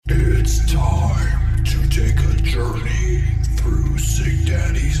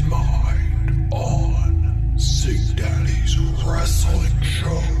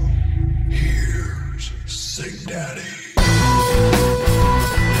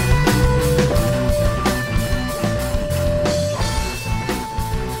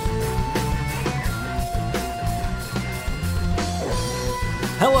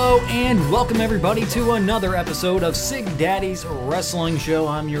And welcome everybody to another episode of Sig Daddy's Wrestling Show.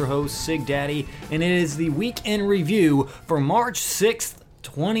 I'm your host, Sig Daddy, and it is the week in review for March 6th,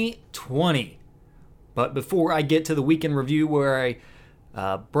 2020. But before I get to the week in review where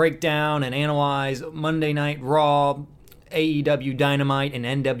I break down and analyze Monday Night Raw, AEW Dynamite, and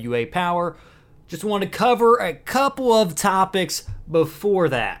NWA Power, just want to cover a couple of topics before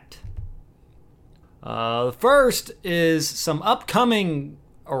that. The first is some upcoming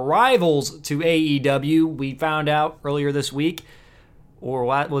arrivals to AEW. We found out earlier this week, or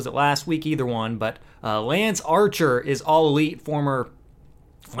was it last week? Either one. But Lance Archer is All Elite, former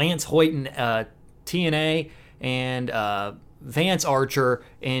Lance Hoyt in TNA, and Vance Archer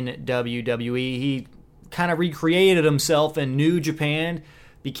in WWE. He kind of recreated himself in New Japan,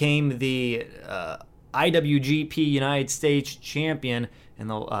 became the IWGP United States champion in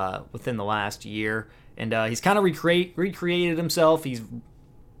the within the last year, and he's kind of recreated himself. He's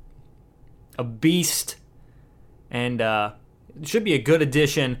a beast, and it should be a good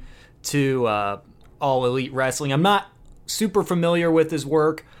addition to All Elite Wrestling. I'm not super familiar with his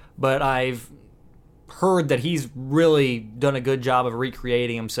work, but I've heard that he's really done a good job of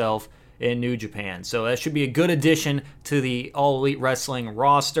recreating himself in New Japan. So that should be a good addition to the All Elite Wrestling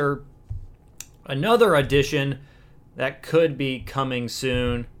roster. Another addition that could be coming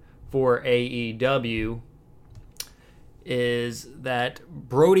soon for AEW is that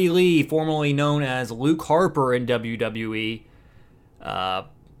Brody Lee, formerly known as Luke Harper in WWE,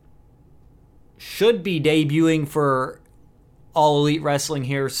 should be debuting for All Elite Wrestling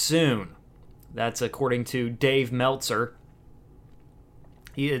here soon. That's according to Dave Meltzer.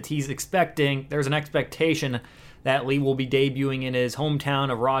 He's expecting, there's an expectation that Lee will be debuting in his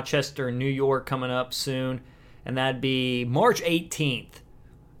hometown of Rochester, New York, coming up soon, and that'd be March 18th.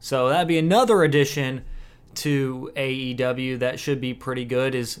 So that'd be another addition to AEW that should be pretty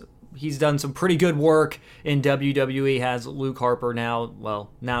good. He's done some pretty good work in WWE, has Luke Harper now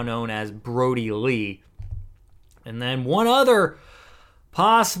known as Brody Lee. And then one other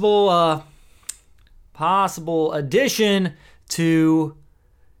possible addition to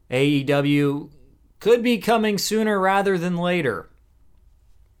AEW could be coming sooner rather than later.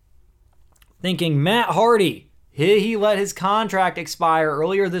 Thinking Matt Hardy. He let his contract expire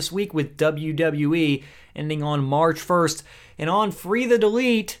earlier this week with WWE, ending on March 1st. And on Free the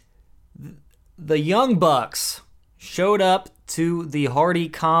Delete, the Young Bucks showed up to the Hardy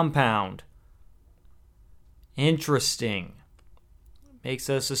compound. Interesting. Makes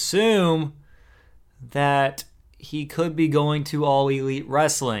us assume that he could be going to All Elite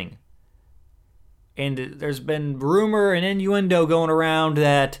Wrestling. And there's been rumor and innuendo going around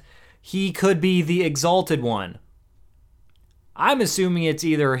that he could be the Exalted One. I'm assuming it's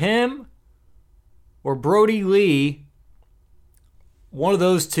either him or Brody Lee. One of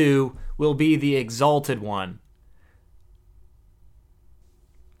those two will be the Exalted One.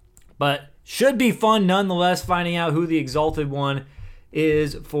 But should be fun nonetheless finding out who the Exalted One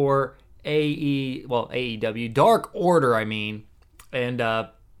is for AEW, Dark Order, And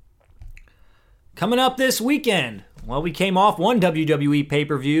coming up this weekend, we came off one WWE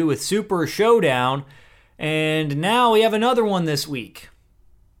pay-per-view with Super Showdown, and now we have another one this week.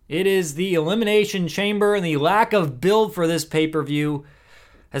 It is the Elimination Chamber, and the lack of build for this pay-per-view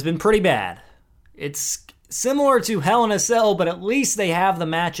has been pretty bad. It's similar to Hell in a Cell, but at least they have the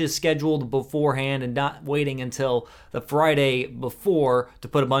matches scheduled beforehand and not waiting until the Friday before to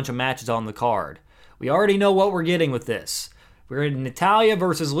put a bunch of matches on the card. We already know what we're getting with this. We're in Natalya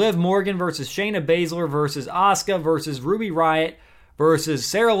versus Liv Morgan versus Shayna Baszler versus Asuka versus Ruby Riott versus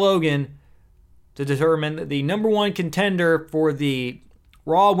Sarah Logan to determine the number one contender for the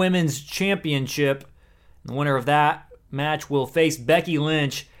Raw Women's Championship. The winner of that match will face Becky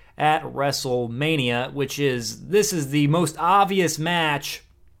Lynch at WrestleMania, this is the most obvious match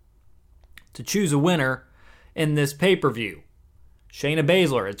to choose a winner in this pay-per-view. Shayna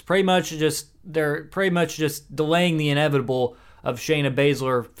Baszler. They're pretty much just delaying the inevitable of Shayna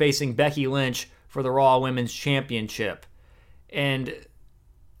Baszler facing Becky Lynch for the Raw Women's Championship. And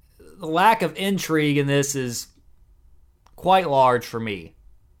the lack of intrigue in this is quite large for me.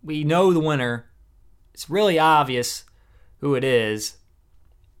 We know the winner. It's really obvious who it is.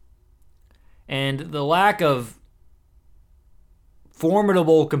 And the lack of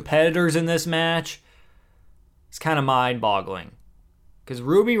formidable competitors in this match is kind of mind-boggling. Because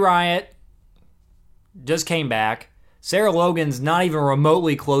Ruby Riott just came back. Sarah Logan's not even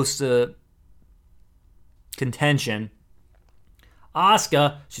remotely close to contention.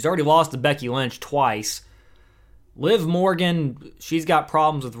 Asuka, she's already lost to Becky Lynch twice. Liv Morgan, she's got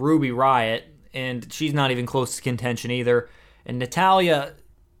problems with Ruby Riott, and she's not even close to contention either. And Natalya,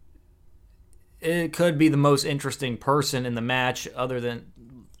 it could be the most interesting person in the match other than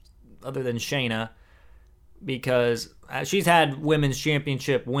Shayna, because she's had women's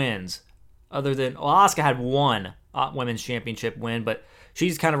championship wins. Asuka had one women's championship win, but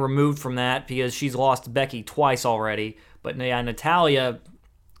she's kind of removed from that because she's lost to Becky twice already. But yeah, Natalya,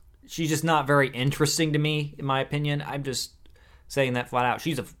 she's just not very interesting to me, in my opinion. I'm just saying that flat out.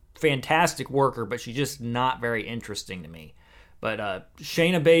 She's a fantastic worker, but she's just not very interesting to me. But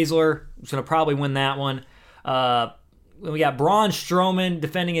Shayna Baszler is going to probably win that one. We got Braun Strowman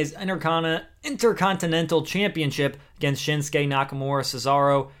defending his Intercontinental Championship against Shinsuke Nakamura,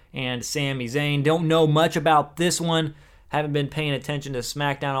 Cesaro, and Sami Zayn. Don't know much about this one. Haven't been paying attention to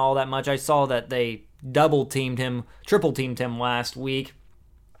SmackDown all that much. I saw that they triple teamed him last week.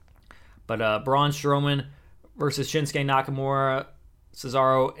 But Braun Strowman versus Shinsuke Nakamura,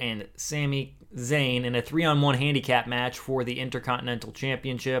 Cesaro, and Sami Zayn in a 3-on-1 handicap match for the Intercontinental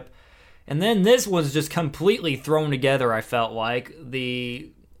Championship. And then this was just completely thrown together, I felt like.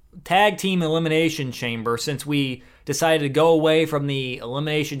 The Tag Team Elimination Chamber, since we decided to go away from the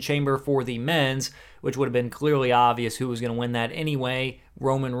Elimination Chamber for the men's, which would have been clearly obvious who was going to win that anyway,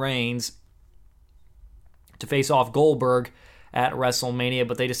 Roman Reigns, to face off Goldberg at WrestleMania,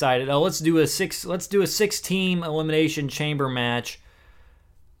 but they decided, let's do a 6-team Elimination Chamber match,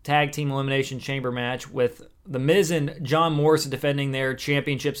 Tag Team Elimination Chamber match with The Miz and John Morrison defending their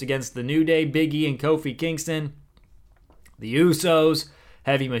championships against The New Day, Big E and Kofi Kingston, The Usos,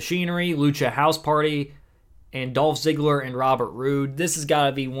 Heavy Machinery, Lucha House Party, and Dolph Ziggler and Robert Roode. This has got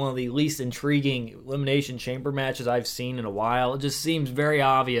to be one of the least intriguing Elimination Chamber matches I've seen in a while. It just seems very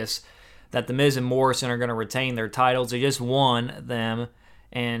obvious that The Miz and Morrison are going to retain their titles. They just won them,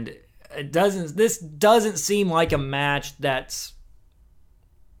 and this doesn't seem like a match that's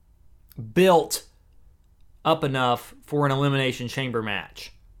built up enough for an Elimination Chamber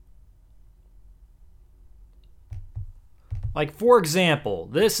match. Like, for example,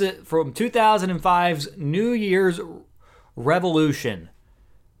 this is from 2005's New Year's Revolution.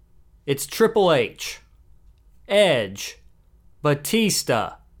 It's Triple H, Edge,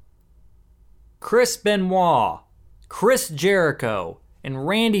 Batista, Chris Benoit, Chris Jericho, and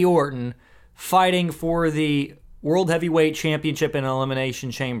Randy Orton fighting for the World Heavyweight Championship in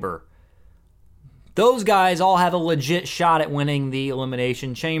Elimination Chamber. Those guys all have a legit shot at winning the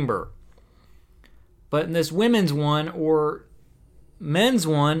Elimination Chamber. But in this women's one or men's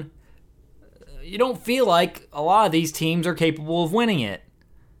one, you don't feel like a lot of these teams are capable of winning it.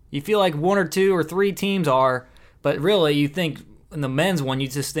 You feel like 1 or 2 or 3 teams are, but really you think in the men's one, you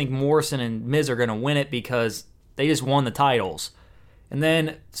just think Morrison and Miz are going to win it because they just won the titles. And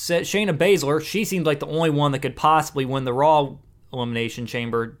then Shayna Baszler, she seems like the only one that could possibly win the Raw Elimination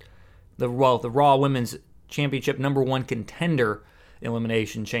Chamber, the Raw Women's Championship #1 contender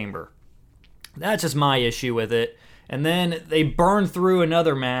Elimination Chamber. That's just my issue with it. And then they burn through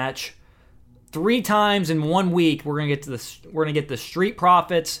another match 3 times in 1 week. We're gonna get the Street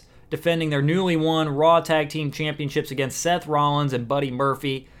Profits defending their newly won Raw Tag Team Championships against Seth Rollins and Buddy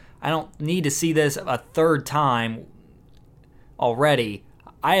Murphy. I don't need to see this a 3rd time already.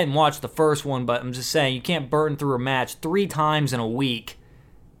 I hadn't watched the first one, but I'm just saying you can't burn through a match 3 times in a week,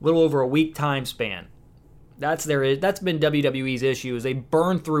 a little over a week time span. That's been WWE's issue, is they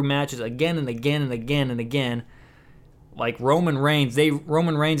burn through matches again and again and again and again. Like Roman Reigns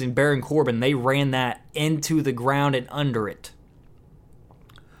and Baron Corbin, they ran that into the ground and under it.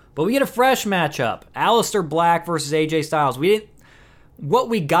 But we get a fresh matchup. Aleister Black versus AJ Styles. What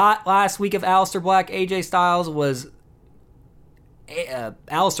we got last week of Aleister Black, AJ Styles was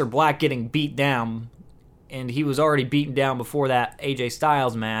Aleister Black getting beat down, and he was already beaten down before that AJ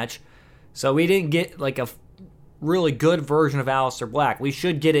Styles match. So we didn't get like a really good version of Aleister Black. We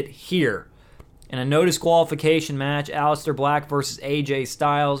should get it here. In a no disqualification match, Aleister Black versus AJ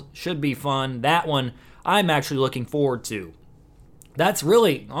Styles should be fun. That one I'm actually looking forward to. That's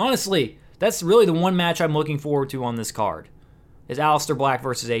really the one match I'm looking forward to on this card, is Aleister Black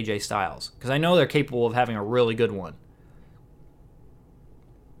versus AJ Styles, because I know they're capable of having a really good one.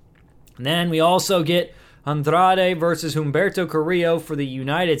 And then we also get Andrade versus Humberto Carrillo for the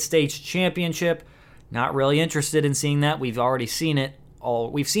United States Championship. Not really interested in seeing that. We've seen it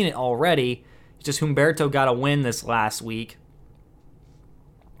already. It's just Humberto got a win this last week.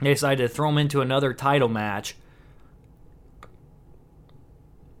 They decided to throw him into another title match.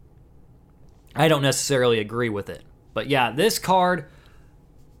 I don't necessarily agree with it. But yeah, this card,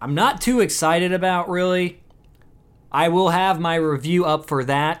 I'm not too excited about, really. I will have my review up for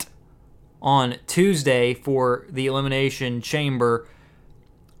that on Tuesday for the Elimination Chamber.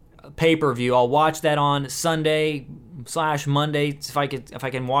 pay-per-view. I'll watch that on Sunday/Monday if I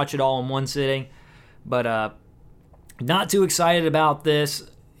can watch it all in one sitting. But not too excited about this.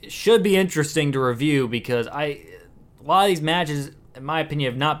 It should be interesting to review because a lot of these matches, in my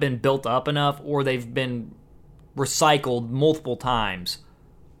opinion, have not been built up enough, or they've been recycled multiple times.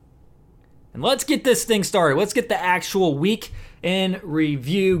 And let's get this thing started. Let's get the actual week in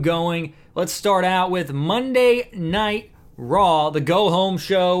review going. Let's start out with Monday Night Raw, the go-home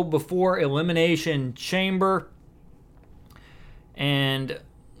show before Elimination Chamber. And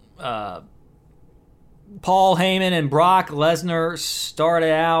Paul Heyman and Brock Lesnar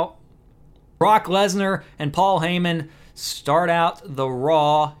started out. Brock Lesnar and Paul Heyman start out the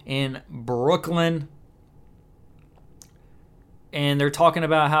Raw in Brooklyn. And they're talking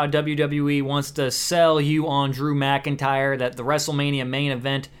about how WWE wants to sell you on Drew McIntyre, that the WrestleMania main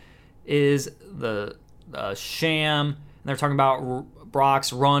event is the sham. And they're talking about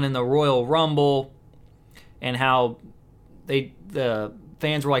Brock's run in the Royal Rumble and how the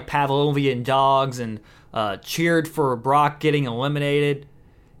fans were like Pavlovian dogs and cheered for Brock getting eliminated.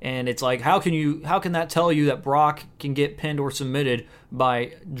 And it's like, how can that tell you that Brock can get pinned or submitted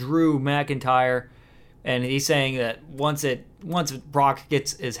by Drew McIntyre? And he's saying that once Brock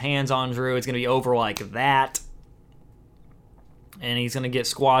gets his hands on Drew, it's going to be over like that. And he's going to get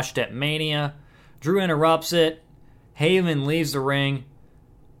squashed at Mania. Drew interrupts it. Heyman leaves the ring.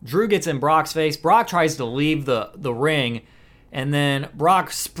 Drew gets in Brock's face. Brock tries to leave the ring. And then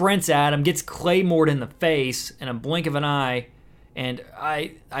Brock sprints at him, gets Claymored in the face in a blink of an eye. And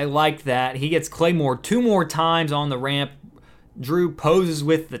I liked that. He gets Claymored 2 more times on the ramp. Drew poses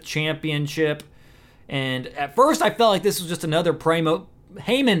with the championship. And at first I felt like this was just another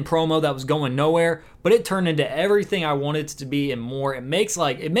Heyman promo that was going nowhere, but it turned into everything I wanted it to be and more. It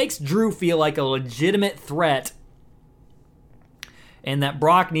makes Drew feel like a legitimate threat, and that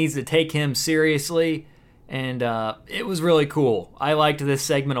Brock needs to take him seriously. And it was really cool. I liked this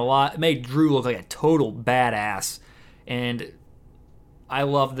segment a lot. It made Drew look like a total badass, and I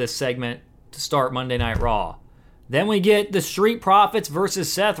love this segment to start Monday Night Raw. Then we get the Street Profits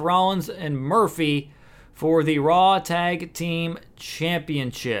versus Seth Rollins and Murphy for the Raw Tag Team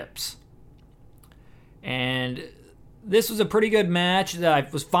Championships. And this was a pretty good match. I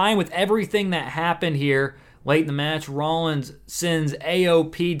was fine with everything that happened here late in the match. Rollins sends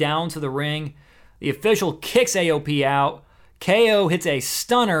AOP down to the ring. The official kicks AOP out. KO hits a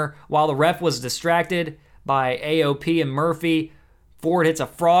stunner while the ref was distracted by AOP and Murphy. Ford hits a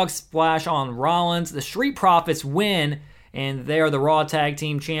frog splash on Rollins. The Street Profits win, and they are the Raw Tag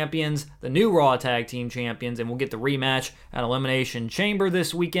Team Champions, the new Raw Tag Team Champions, and we'll get the rematch at Elimination Chamber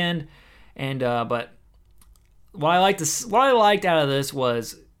this weekend. And but what I liked out of this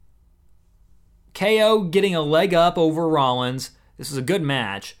was KO getting a leg up over Rollins. This was a good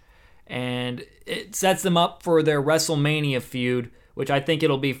match, and it sets them up for their WrestleMania feud, which I think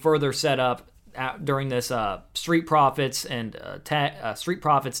it'll be further set up during this Street Profits and Street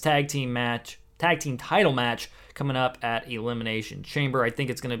Profits tag team title match coming up at Elimination Chamber. I think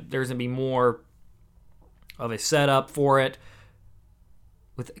there's gonna be more of a setup for it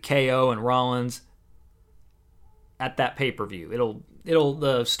with KO and Rollins at that pay-per-view.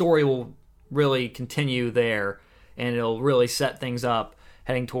 The story will really continue there, and it'll really set things up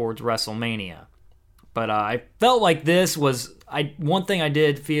heading towards WrestleMania. But I felt like one thing I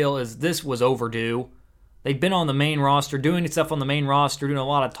did feel is this was overdue. They've been on the main roster, doing stuff on the main roster, doing a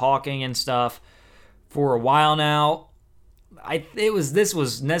lot of talking and stuff for a while now. This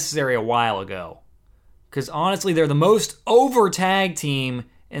was necessary a while ago. Because honestly, they're the most over tag team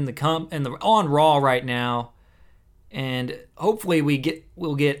on Raw right now. And hopefully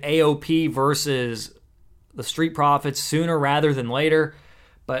we'll get AOP versus the Street Profits sooner rather than later.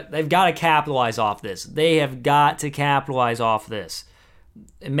 But they've got to capitalize off this. They have got to capitalize off this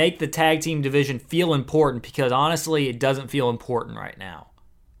and make the tag team division feel important, because honestly, it doesn't feel important right now.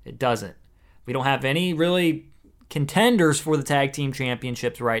 It doesn't. We don't have any really contenders for the tag team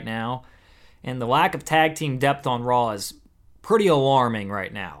championships right now, and the lack of tag team depth on Raw is pretty alarming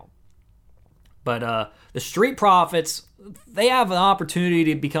right now. But the Street Profits, they have an opportunity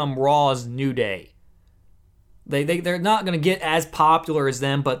to become Raw's New Day. They're not going to get as popular as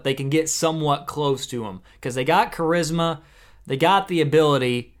them, but they can get somewhat close to them because they got charisma, they got the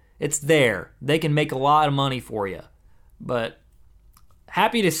ability. It's there. They can make a lot of money for you. But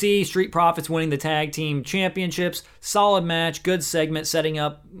happy to see Street Profits winning the tag team championships. Solid match, good segment, setting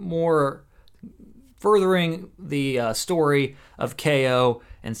up more, furthering the story of KO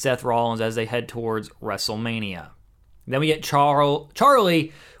and Seth Rollins as they head towards WrestleMania. Then we get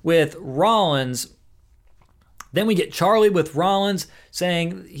Charlie with Rollins Then we get Charlie with Rollins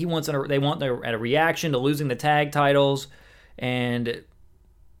saying they want a reaction to losing the tag titles, and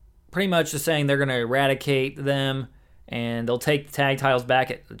pretty much just saying they're going to eradicate them and they'll take the tag titles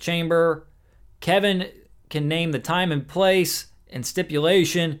back at the Chamber. Kevin can name the time and place and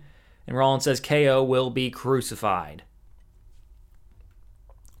stipulation, and Rollins says KO will be crucified.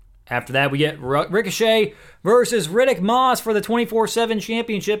 After that, we get Ricochet versus Riddick Moss for the 24/7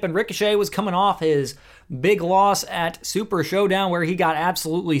 championship, and Ricochet was coming off his big loss at Super Showdown where he got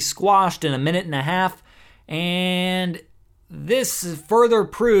absolutely squashed in a minute and a half, and this further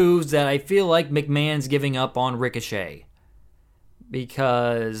proves that I feel like McMahon's giving up on Ricochet,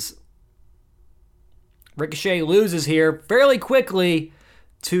 because Ricochet loses here fairly quickly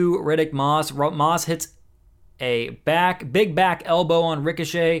to Riddick Moss. Moss hits a big back elbow on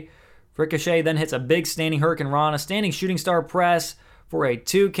Ricochet. Ricochet then hits a big standing Hurricane Rana, standing shooting star press for a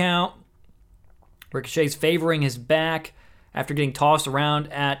 2 count. Ricochet's favoring his back after getting tossed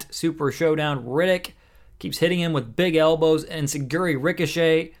around at Super Showdown. Riddick keeps hitting him with big elbows and Enzuigiri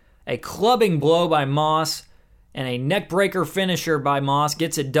Ricochet. A clubbing blow by Moss and a neckbreaker finisher by Moss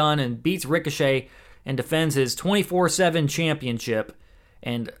gets it done and beats Ricochet and defends his 24/7 championship.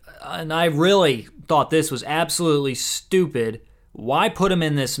 And I really thought this was absolutely stupid. Why put him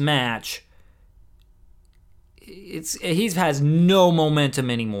in this match? He has no momentum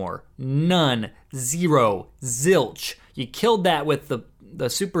anymore. None. Zero. Zilch. You killed that with the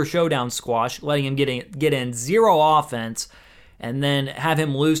Super Showdown squash, letting him get in zero offense, and then have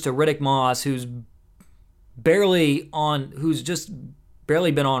him lose to Riddick Moss, who's just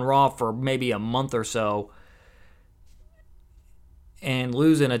barely been on Raw for maybe a month or so, and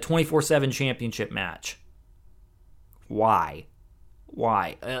lose in a 24/7 championship match. Why?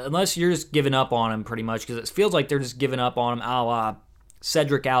 Unless you're just giving up on him pretty much, because it feels like they're just giving up on him a la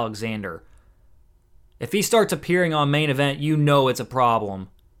Cedric Alexander. If he starts appearing on main event, you know it's a problem.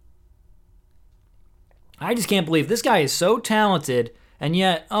 I just can't believe this guy is so talented, and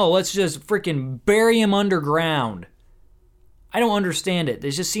yet, let's just freaking bury him underground. I don't understand it.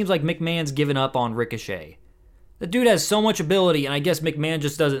 It just seems like McMahon's giving up on Ricochet. The dude has so much ability, and I guess McMahon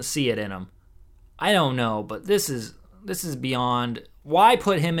just doesn't see it in him. I don't know, but this is beyond. Why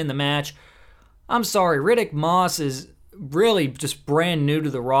put him in the match? I'm sorry, Riddick Moss is really just brand new to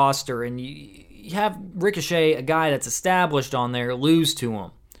the roster, and you have Ricochet, a guy that's established on there, lose to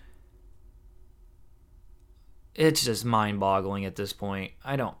him. It's just mind-boggling at this point.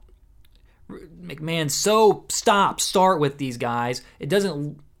 McMahon, start with these guys. It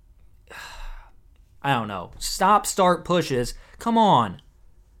doesn't, I don't know. Start pushes. Come on.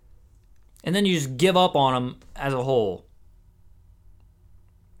 And then you just give up on them as a whole.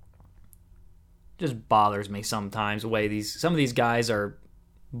 Just bothers me sometimes the way some of these guys are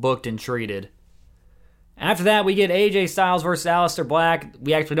booked and treated. After that, we get AJ Styles versus Aleister Black.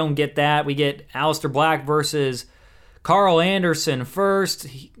 We actually don't get that. We get Aleister Black versus Carl Anderson first.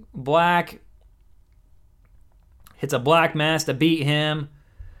 Black hits a black mass to beat him,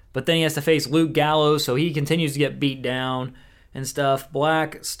 but then he has to face Luke Gallows, so he continues to get beat down and stuff.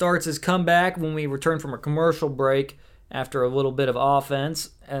 Black starts his comeback when we return from a commercial break after a little bit of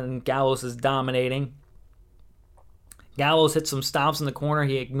offense, and Gallows is dominating. Gallows hits some stomps in the corner.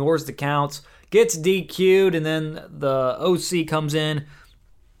 He ignores the counts, gets DQ'd, and then the OC comes in,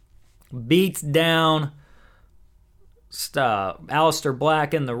 beats down Aleister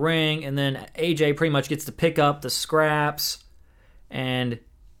Black in the ring, and then AJ pretty much gets to pick up the scraps and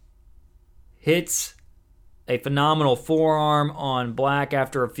hits a phenomenal forearm on Black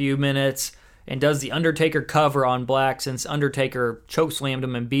after a few minutes and does the Undertaker cover on Black since Undertaker chokeslammed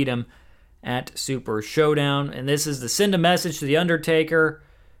him and beat him at Super Showdown. And this is to send a message to the Undertaker.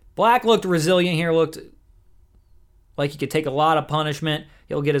 Black looked resilient here, looked like he could take a lot of punishment.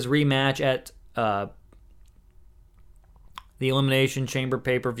 He'll get his rematch at the Elimination Chamber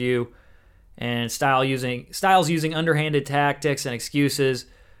pay-per-view. And Styles using underhanded tactics and excuses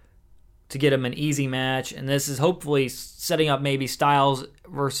to get him an easy match. And this is hopefully setting up maybe Styles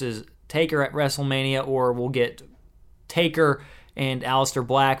versus Taker at WrestleMania, or we'll get Taker and Aleister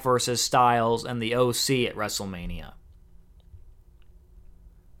Black versus Styles and the OC at WrestleMania.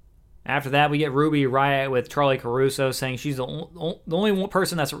 After that, we get Ruby Riott with Charlie Caruso saying she's the only one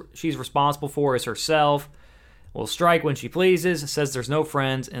person she's responsible for is herself. Will strike when she pleases. Says there's no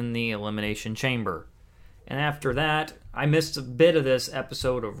friends in the Elimination Chamber. And after that, I missed a bit of this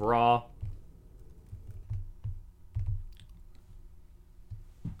episode of Raw.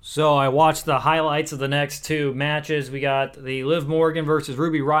 So I watched the highlights of the next two matches. We got the Liv Morgan versus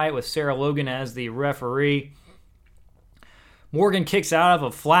Ruby Riott with Sarah Logan as the referee. Morgan kicks out of a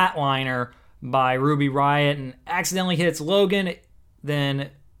flatliner by Ruby Riott and accidentally hits Logan, then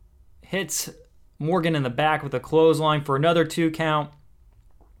hits Morgan in the back with a clothesline for another 2 count.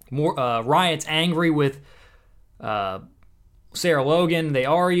 Riott's angry with Sarah Logan. They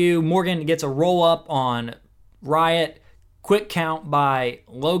argue. Morgan gets a roll up on Riott. Quick count by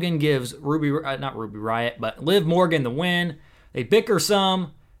Logan gives not Ruby Riott, but Liv Morgan the win. They bicker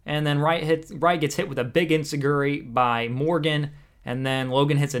some, and then Riott gets hit with a big enziguri by Morgan, and then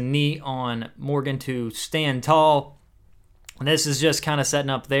Logan hits a knee on Morgan to stand tall. And this is just kind of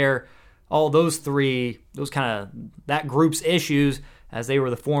setting up all those that group's issues, as they were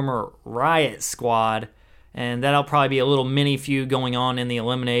the former Riott Squad. And that'll probably be a little mini feud going on in the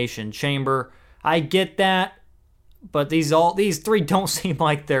Elimination Chamber. I get that, but these 3 don't seem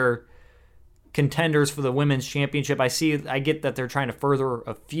like they're contenders for the Women's Championship. I get that they're trying to further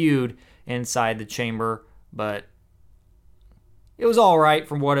a feud inside the Chamber, but it was all right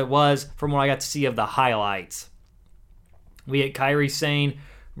from what I got to see of the highlights. We had Kairi Sane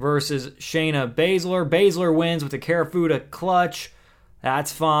versus Shayna Baszler. Baszler wins with the Karafuda clutch.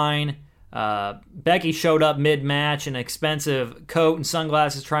 That's fine. Becky showed up mid-match in an expensive coat and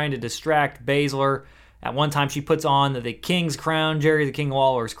sunglasses trying to distract Baszler. At one time, she puts on the King's crown, Jerry the King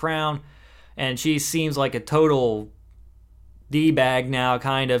Lawler's crown, and she seems like a total D-bag now,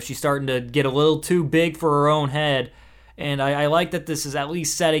 kind of. She's starting to get a little too big for her own head, and I like that this is at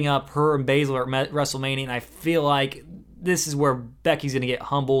least setting up her and Baszler at WrestleMania, and I feel like this is where Becky's going to get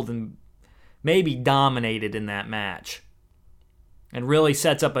humbled and maybe dominated in that match, and really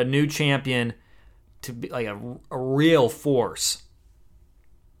sets up a new champion to be like a real force.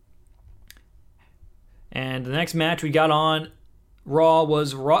 And the next match we got on Raw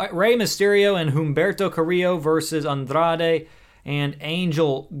was Rey Mysterio and Humberto Carrillo versus Andrade and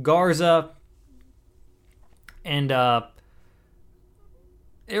Angel Garza. And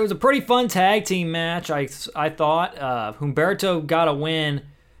it was a pretty fun tag team match, I thought. Humberto got a win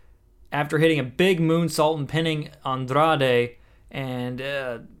after hitting a big moonsault and pinning Andrade. And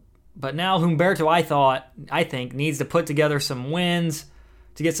but now Humberto, I think, needs to put together some wins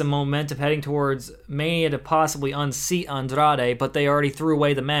to get some momentum heading towards Mania to possibly unseat Andrade, but they already threw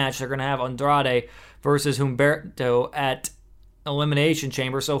away the match. They're going to have Andrade versus Humberto at Elimination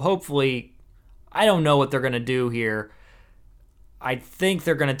Chamber, so hopefully, I don't know what they're going to do here. I think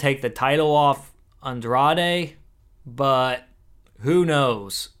they're going to take the title off Andrade, but who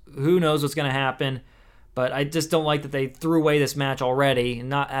knows? Who knows what's going to happen? But I just don't like that they threw away this match already and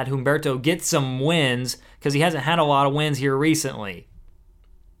not had Humberto get some wins, because he hasn't had a lot of wins here recently.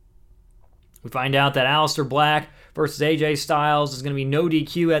 We find out that Aleister Black versus AJ Styles is going to be no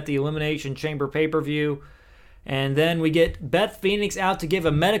DQ at the Elimination Chamber pay-per-view. And then we get Beth Phoenix out to give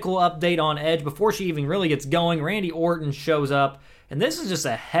a medical update on Edge before she even really gets going. Randy Orton shows up, and this is just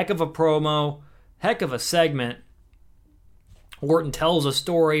a heck of a promo, heck of a segment. Orton tells a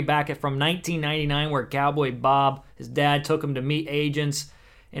story back from 1999 where Cowboy Bob, his dad, took him to meet agents,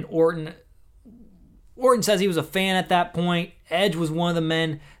 and Orton says he was a fan at that point. Edge was one of the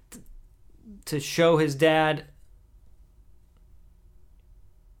men to show his dad.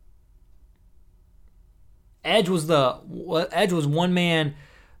 Edge was one man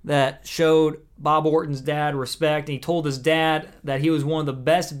that showed Bob Orton's dad respect, and he told his dad that he was one of the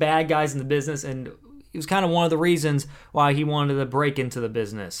best bad guys in the business, and he was kind of one of the reasons why he wanted to break into the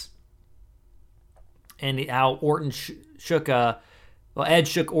business. And how Orton Edge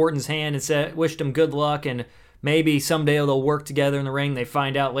shook Orton's hand and wished him good luck, and maybe someday they'll work together in the ring. They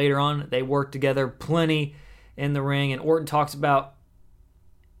find out later on they work together plenty in the ring, and Orton talks about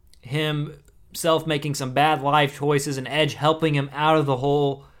himself making some bad life choices and Edge helping him out of the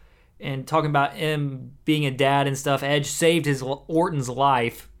hole, and talking about him being a dad and stuff. Edge saved Orton's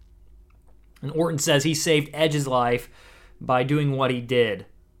life, and Orton says he saved Edge's life by doing what he did.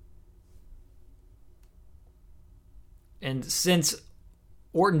 And since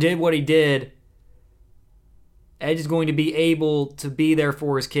Orton did what he did, Edge is going to be able to be there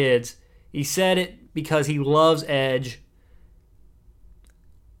for his kids. He said it because he loves Edge,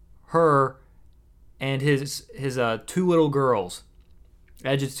 her, and his 2 little girls.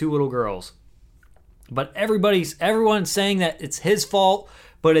 Edge's 2 little girls. But everyone's saying that it's his fault,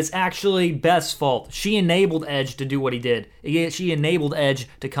 but it's actually Beth's fault. She enabled Edge to do what he did. She enabled Edge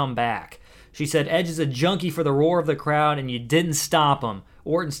to come back. She said, Edge is a junkie for the roar of the crowd, and you didn't stop him.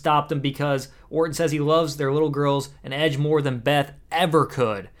 Orton stopped him because Orton says he loves their little girls and Edge more than Beth ever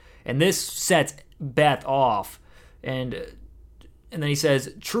could. And this sets Beth off. And then he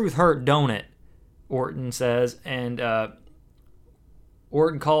says, truth hurt, don't it? Orton says. And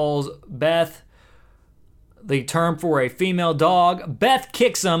Orton calls Beth the term for a female dog. Beth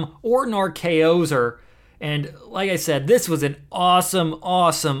kicks him. Orton RKO's her. And like I said, this was an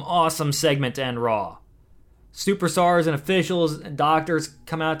awesome segment to end Raw. Superstars and officials and doctors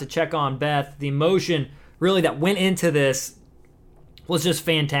come out to check on Beth. The emotion really that went into this was just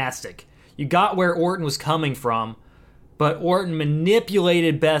fantastic. You got where Orton was coming from, but Orton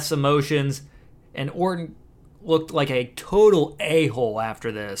manipulated Beth's emotions, and Orton looked like a total a-hole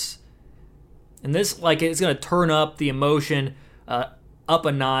after this. And this, like, it's going to turn up the emotion up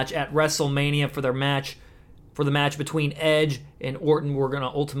a notch at WrestleMania for the match between Edge and Orton we're going to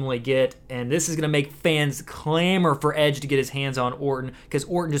ultimately get. And this is going to make fans clamor for Edge to get his hands on Orton, because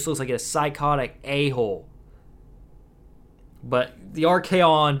Orton just looks like a psychotic a-hole. But the RKO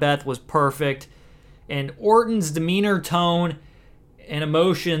on Beth was perfect. And Orton's demeanor, tone, and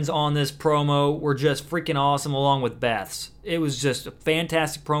emotions on this promo were just freaking awesome, along with Beth's. It was just a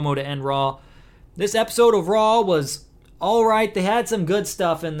fantastic promo to end Raw. This episode of Raw was alright. They had some good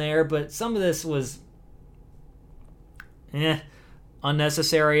stuff in there, but some of this was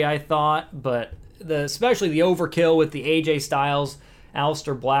unnecessary, I thought. But especially the overkill with the AJ Styles,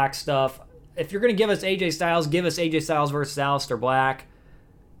 Aleister Black stuff. If you're going to give us AJ Styles, give us AJ Styles versus Aleister Black.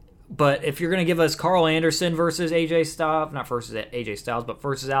 But if you're going to give us Carl Anderson versus AJ Styles, not versus AJ Styles, but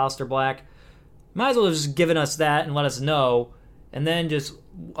versus Aleister Black, might as well have just given us that and let us know. And then just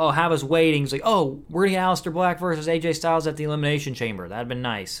have us waiting. It's like, we're going to get Aleister Black versus AJ Styles at the Elimination Chamber. That'd been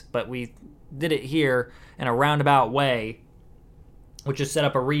nice. But we did it here in a roundabout way, which is set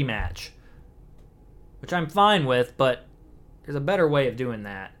up a rematch. Which I'm fine with, but there's a better way of doing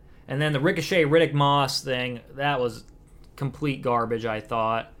that. And then the Ricochet Riddick Moss thing, that was complete garbage, I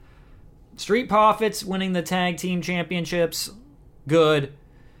thought. Street Profits winning the tag team championships, good.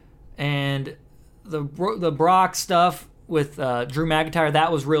 And the Brock stuff with Drew McIntyre,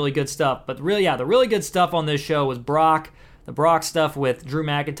 that was really good stuff. But really, the really good stuff on this show was Brock, the Brock stuff with Drew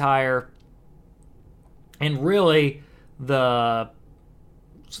McIntyre, and really the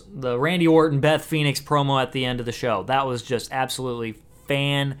Randy Orton, Beth Phoenix promo at the end of the show. That was just absolutely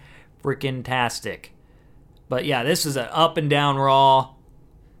fan-freaking-tastic. But yeah, this is an up and down Raw.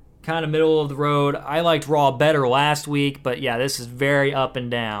 Kind of middle of the road. I liked Raw better last week, but yeah, this is very up and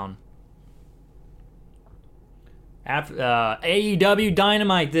down. After AEW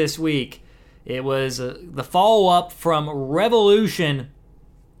Dynamite this week, it was the follow-up from Revolution,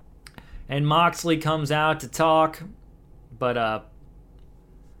 and Moxley comes out to talk, but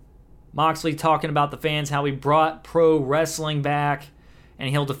Moxley talking about the fans, how he brought pro wrestling back, and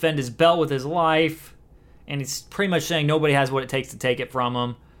he'll defend his belt with his life, and he's pretty much saying nobody has what it takes to take it from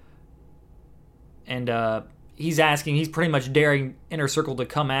him. And he's pretty much daring Inner Circle to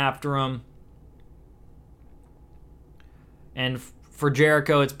come after him. And for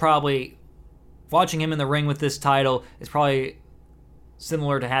Jericho, it's probably, watching him in the ring with this title is probably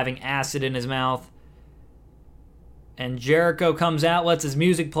similar to having acid in his mouth. And Jericho comes out, lets his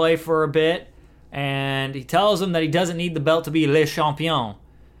music play for a bit, and he tells him that he doesn't need the belt to be Le Champion.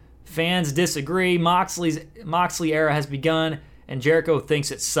 Fans disagree. Moxley era has begun, and Jericho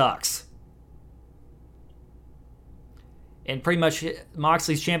thinks it sucks. And pretty much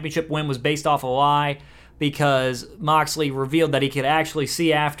Moxley's championship win was based off a lie, because Moxley revealed that he could actually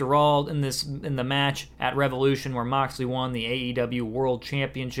see after all in the match at Revolution where Moxley won the AEW World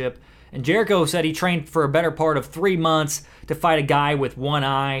Championship. And Jericho said he trained for a better part of 3 months to fight a guy with one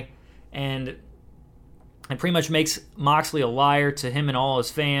eye, and it pretty much makes Moxley a liar to him and all his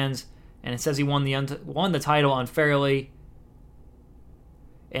fans. And it says he won the title unfairly.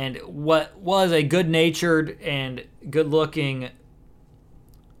 And what was a good-natured and good-looking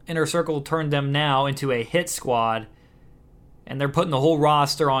Inner Circle turned them now into a hit squad, and they're putting the whole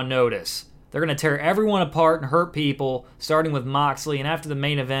roster on notice. They're going to tear everyone apart and hurt people, starting with Moxley. And after the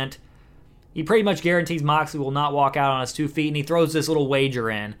main event, he pretty much guarantees Moxley will not walk out on his 2 feet, and he throws this little wager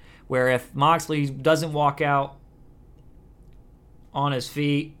in, where if Moxley doesn't walk out on his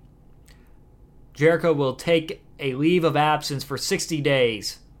feet, Jericho will take a leave of absence for 60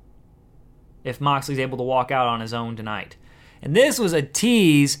 days if Moxley's able to walk out on his own tonight. And this was a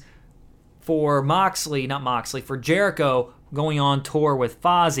tease for for Jericho going on tour with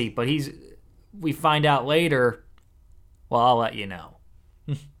Fozzy, but we find out later, well, I'll let you know.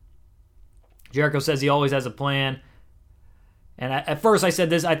 Jericho says he always has a plan. And at first I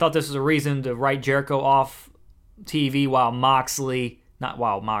thought this was a reason to write Jericho off TV while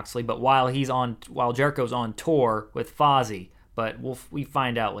Jericho's on tour with Fozzy. But we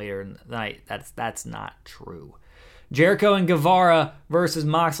find out later in the night that's not true. Jericho and Guevara versus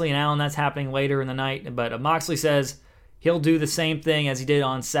Moxley and Allen, that's happening later in the night. But Moxley says he'll do the same thing as he did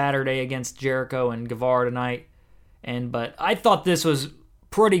on Saturday against Jericho and Guevara tonight. But I thought this was a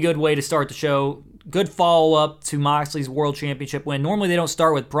pretty good way to start the show. Good follow-up to Moxley's World Championship win. Normally they don't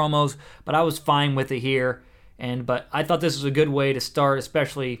start with promos, but I was fine with it here. But I thought this was a good way to start,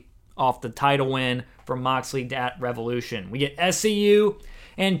 especially off the title win from Moxley at Revolution. We get SCU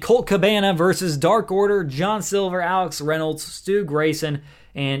and Colt Cabana versus Dark Order, John Silver, Alex Reynolds, Stu Grayson,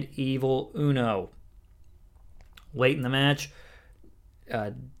 and Evil Uno. Late in the match,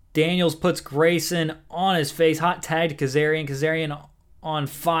 Daniels puts Grayson on his face, hot tag to Kazarian. Kazarian on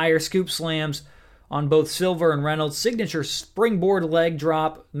fire, scoop slams on both Silver and Reynolds. Signature springboard leg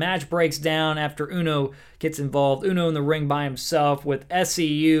drop. Match breaks down after Uno gets involved. Uno in the ring by himself with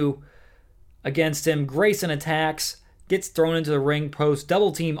SCU against him. Grayson attacks, gets thrown into the ring post.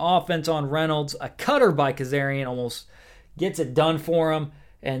 Double team offense on Reynolds. A cutter by Kazarian almost gets it done for him.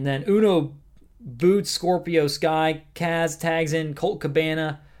 And then Uno boots Scorpio Sky. Kaz tags in Colt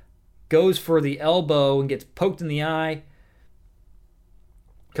Cabana. Goes for the elbow and gets poked in the eye.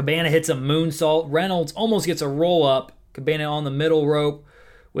 Cabana hits a moonsault. Reynolds almost gets a roll-up. Cabana on the middle rope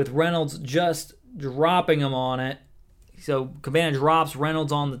with Reynolds just dropping him on it. So Cabana drops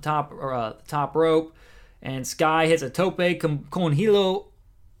Reynolds on the top rope. And Sky hits a tope con hilo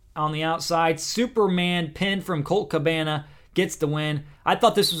on the outside. Superman pin from Colt Cabana gets the win. I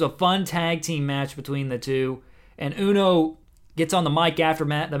thought this was a fun tag team match between the two. And Uno gets on the mic after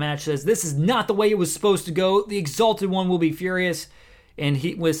the match, says, "This is not the way it was supposed to go. The Exalted One will be furious." And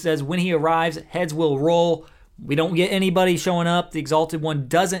he says, when he arrives, heads will roll. We don't get anybody showing up. The Exalted One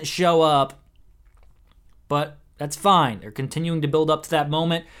doesn't show up. But that's fine. They're continuing to build up to that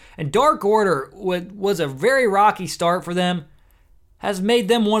moment. And Dark Order was a very rocky start for them. Has made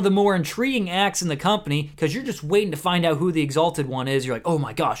them one of the more intriguing acts in the company because you're just waiting to find out who the Exalted One is. You're like, oh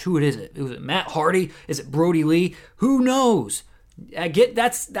my gosh, who is it? Is it Matt Hardy? Is it Brody Lee? Who knows?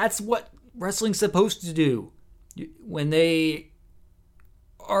 That's what wrestling's supposed to do. When they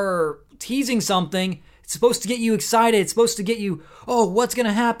are teasing something, it's supposed to get you excited. It's supposed to get you, oh, what's going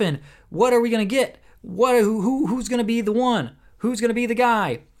to happen? What are we going to get? Who's going to be the one? Who's going to be the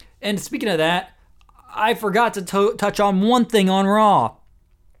guy? And speaking of that, I forgot to touch on one thing on Raw.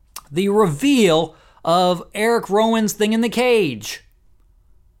 The reveal of Eric Rowan's thing in the cage.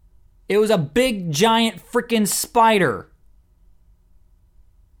 It was a big, giant freaking spider.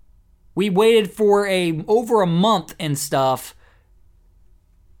 We waited for over a month and stuff.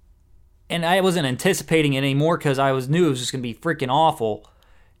 And I wasn't anticipating it anymore because I knew it was just going to be freaking awful.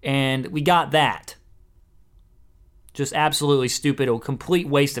 And we got that. Just absolutely stupid. A complete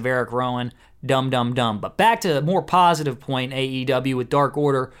waste of Eric Rowan. Dumb. But back to a more positive point, AEW with Dark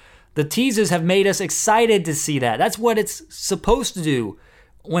Order. The teases have made us excited to see that. That's what it's supposed to do.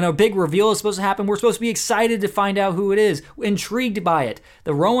 When a big reveal is supposed to happen, we're supposed to be excited to find out who it is. Intrigued by it.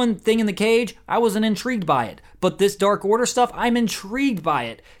 The Rowan thing in the cage, I wasn't intrigued by it. But this Dark Order stuff, I'm intrigued by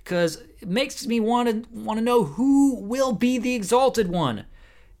it. Because it makes me want to know who will be the Exalted One.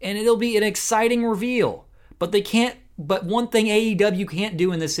 And it'll be an exciting reveal. But one thing AEW can't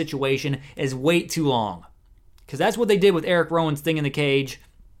do in this situation is wait too long. Because that's what they did with Eric Rowan's thing in the cage.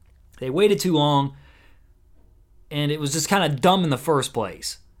 They waited too long. And it was just kind of dumb in the first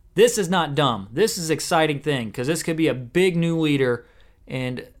place. This is not dumb. This is an exciting thing because this could be a big new leader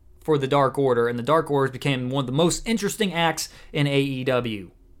for the Dark Order. And the Dark Order became one of the most interesting acts in AEW.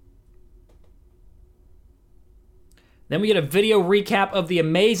 Then we get a video recap of the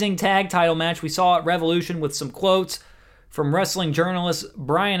amazing tag title match we saw at Revolution with some quotes from wrestling journalists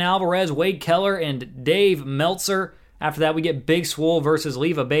Brian Alvarez, Wade Keller, and Dave Meltzer. After that, we get Big Swole versus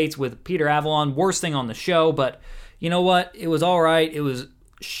Leva Bates with Peter Avalon. Worst thing on the show, but you know what? It was all right. It was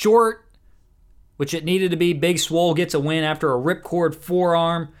short, which it needed to be. Big Swole gets a win after a ripcord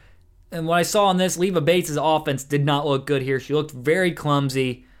forearm. And what I saw on this, Leva Bates' offense did not look good here. She looked very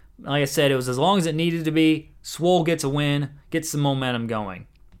clumsy. Like I said, it was as long as it needed to be. Swole gets a win, gets some momentum going.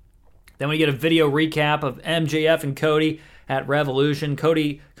 Then we get a video recap of MJF and Cody at Revolution.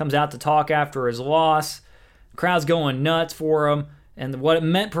 Cody comes out to talk after his loss. The crowd's going nuts for him. And what it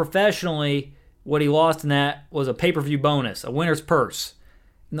meant professionally, what he lost in that was a pay-per-view bonus, a winner's purse.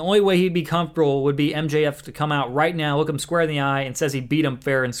 And the only way he'd be comfortable would be MJF to come out right now, look him square in the eye, and says he beat him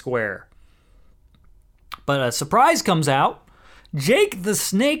fair and square. But a surprise comes out. Jake the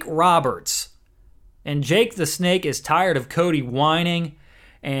Snake Roberts. And Jake the Snake is tired of Cody whining.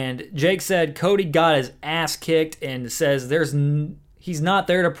 And Jake said Cody got his ass kicked and says he's not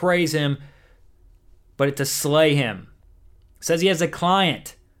there to praise him, but to slay him. Says he has a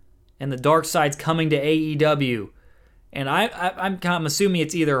client. And the dark side's coming to AEW. And I'm assuming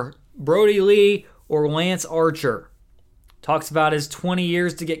it's either Brody Lee or Lance Archer. Talks about his 20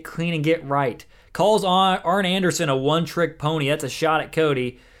 years to get clean and get right. Calls Arn Anderson a one-trick pony. That's a shot at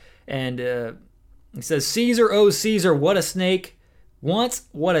Cody. And he says, Caesar, oh Caesar, what a snake wants,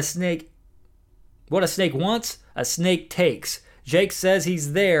 what a snake wants, a snake takes. Jake says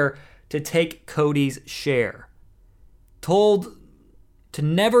he's there to take Cody's share. Told to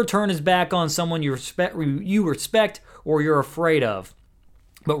never turn his back on someone you respect or you're afraid of.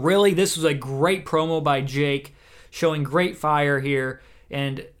 But really, this was a great promo by Jake, showing great fire here.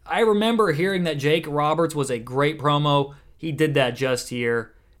 And I remember hearing that Jake Roberts was a great promo. He did that just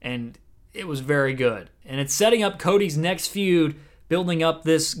here, and it was very good. And it's setting up Cody's next feud, building up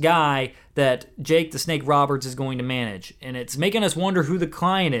this guy that Jake the Snake Roberts is going to manage. And it's making us wonder who the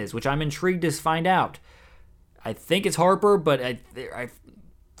client is, which I'm intrigued to find out. I think it's Harper, but I'm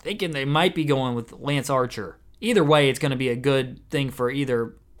thinking they might be going with Lance Archer. Either way, it's going to be a good thing for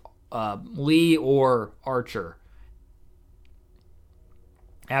either Lee or Archer.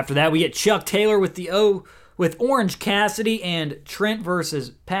 After that, we get Chuck Taylor with Orange Cassidy and Trent versus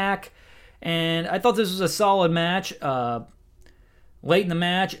Pac. And I thought this was a solid match. Late in the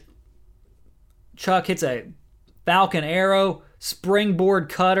match, Chuck hits a Falcon Arrow, springboard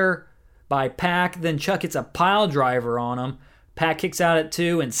cutter by Pac. Then Chuck hits a pile driver on him. Pac kicks out at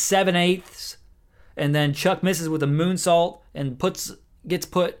 2 7/8. And then Chuck misses with a moonsault and gets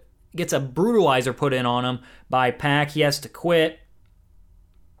a brutalizer put in on him by Pac. He has to quit.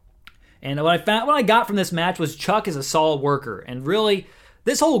 And what I got from this match was Chuck is a solid worker. And really,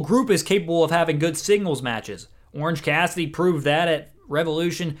 this whole group is capable of having good singles matches. Orange Cassidy proved that at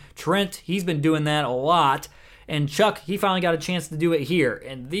Revolution. Trent, he's been doing that a lot. And Chuck, he finally got a chance to do it here.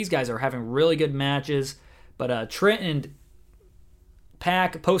 And these guys are having really good matches. But Trent and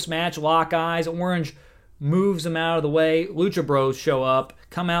Pac post-match lock eyes. Orange moves them out of the way. Lucha Bros show up,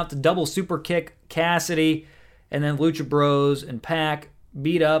 come out to double super kick Cassidy, and then Lucha Bros and Pac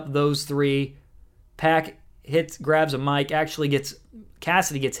beat up those three. Pac grabs a mic,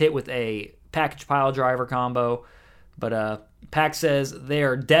 Cassidy gets hit with a package pile driver combo, but Pac says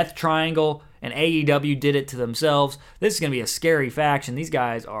they're Death Triangle, and AEW did it to themselves. This is going to be a scary faction. These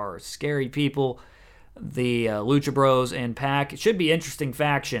guys are scary people. The Lucha Bros and Pac. It should be an interesting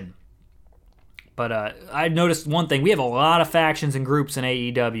faction. But I noticed one thing. We have a lot of factions and groups in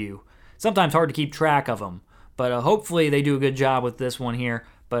AEW. Sometimes hard to keep track of them. But hopefully they do a good job with this one here.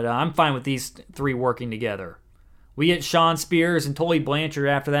 But I'm fine with these three working together. We get Shawn Spears and Tully Blanchard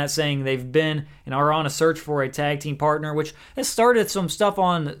after that saying they've been and are on a search for a tag team partner, which has started some stuff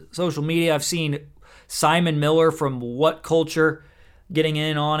on social media. I've seen Simon Miller from What Culture getting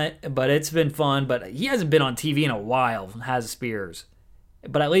in on it, but it's been fun. But he hasn't been on TV in a while, has Spears.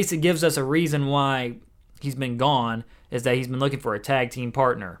 But at least it gives us a reason why he's been gone, is that he's been looking for a tag team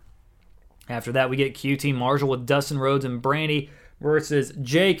partner. After that, we get QT Marshall with Dustin Rhodes and Brandy versus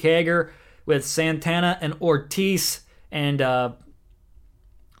Jake Hager with Santana and Ortiz. And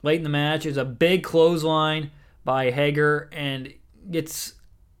late in the match is a big clothesline by Hager and gets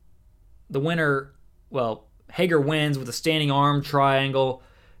the winner. Well, Hager wins with a standing arm triangle,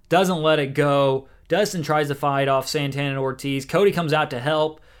 doesn't let it go. Dustin tries to fight off Santana and Ortiz. Cody comes out to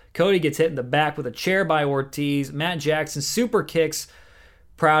help. Cody gets hit in the back with a chair by Ortiz. Matt Jackson super kicks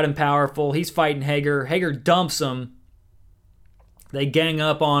Proud and Powerful. He's fighting Hager. Hager dumps him. They gang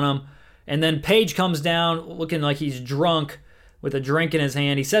up on him. And then Page comes down looking like he's drunk with a drink in his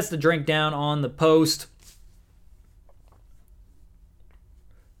hand. He sets the drink down on the post.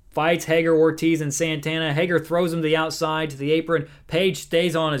 Fights Hager, Ortiz, and Santana. Hager throws him to the outside to the apron. Page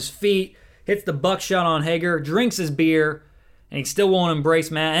stays on his feet. Hits the buckshot on Hager. Drinks his beer. And he still won't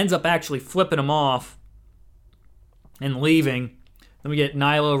embrace Matt. Ends up actually flipping him off and leaving. Then we get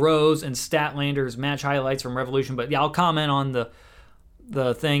Nyla Rose and Statlander's match highlights from Revolution. But yeah, I'll comment on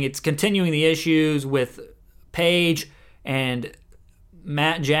the thing. It's continuing the issues with Page and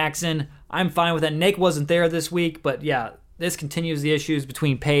Matt Jackson. I'm fine with that. Nick wasn't there this week, but yeah, this continues the issues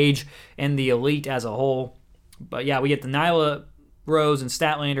between Page and the Elite as a whole. But yeah, we get the Nyla Rose and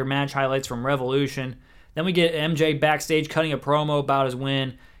Statlander match highlights from Revolution. Then we get MJ backstage cutting a promo about his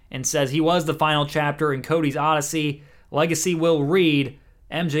win and says he was the final chapter in Cody's Odyssey. Legacy will read,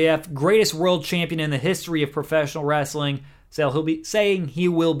 MJF, greatest world champion in the history of professional wrestling. So he'll be saying he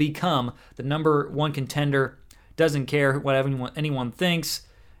will become the number one contender. Doesn't care what anyone thinks.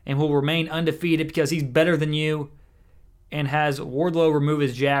 And will remain undefeated because he's better than you. And has Wardlow remove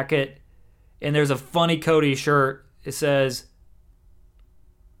his jacket. And there's a funny Cody shirt. It says,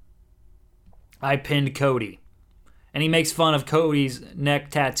 I pinned Cody. And he makes fun of Cody's neck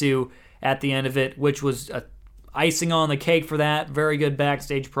tattoo at the end of it, which was icing on the cake for that. Very good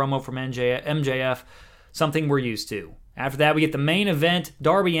backstage promo from MJF. Something we're used to. After that, we get the main event: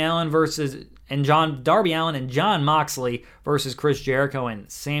 Darby Allin and Jon Moxley versus Chris Jericho and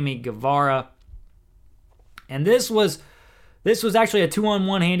Sammy Guevara. And this was actually a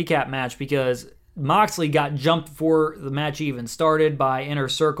 2-on-1 handicap match because Moxley got jumped before the match even started by Inner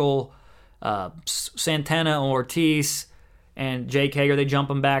Circle, Santana Ortiz, and Jake Hager. They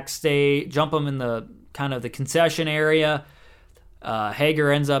jump him backstage, jump him in the kind of the concession area. Hager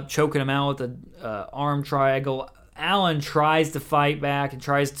ends up choking him out with an arm triangle. Allin tries to fight back and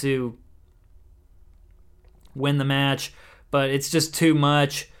tries to win the match, but it's just too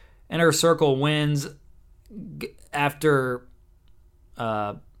much. Inner Circle wins after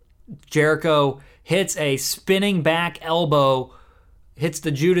Jericho hits a spinning back elbow, hits the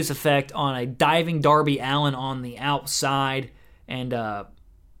Judas effect on a diving Darby Allin on the outside. And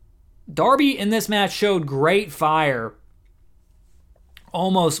Darby in this match showed great fire.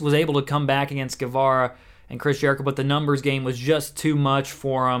 Almost was able to come back against Guevara and Chris Jericho, but the numbers game was just too much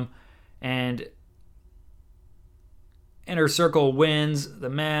for him. And Inner Circle wins the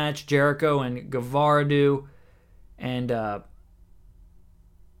match. Jericho and Guevara do. And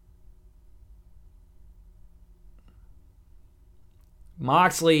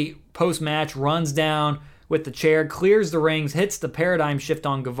Moxley, post-match, runs down with the chair, clears the rings, hits the paradigm shift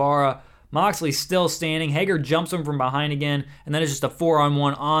on Guevara. Moxley's still standing. Hager jumps him from behind again, and then it's just a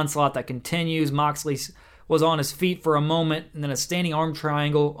 4-on-1 onslaught that continues. Moxley was on his feet for a moment, and then a standing arm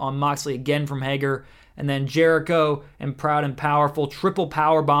triangle on Moxley again from Hager. And then Jericho and Proud and Powerful triple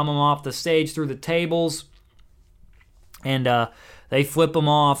power bomb him off the stage through the tables. And they flip him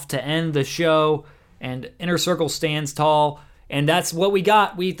off to end the show. And Inner Circle stands tall. And that's what we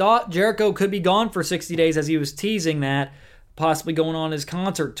got. We thought Jericho could be gone for 60 days as he was teasing that, possibly going on his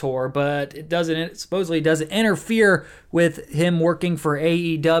concert tour. But it supposedly doesn't interfere with him working for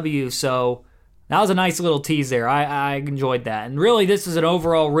AEW. So that was a nice little tease there. I enjoyed that. And really, this is an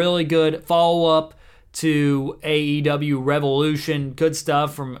overall really good follow-up to AEW Revolution. Good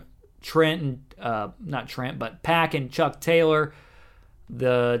stuff from Pac and Chuck Taylor.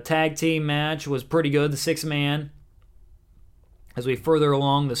 The tag team match was pretty good, the 6-man, as we further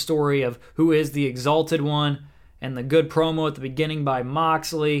along the story of who is the Exalted One, and the good promo at the beginning by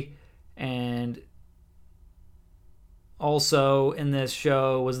Moxley. And also in this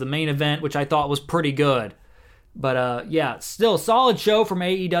show was the main event, which I thought was pretty good. But yeah, still a solid show from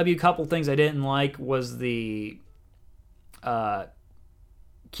AEW. Couple things I didn't like was the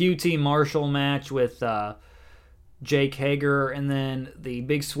QT Marshall match with Jake Hager, and then the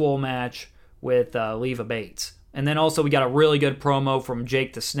Big Swole match with Leva Bates. And then also we got a really good promo from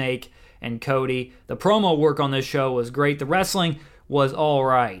Jake the Snake and Cody. The promo work on this show was great. The wrestling was all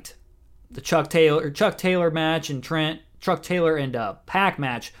right. The Chuck Taylor match and Chuck Taylor and Pac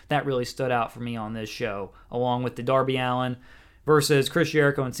match, that really stood out for me on this show, along with the Darby Allin versus Chris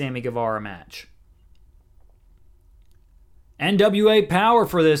Jericho and Sammy Guevara match. NWA Power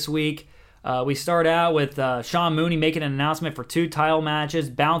for this week. We start out with Sean Mooney making an announcement for 2 title matches: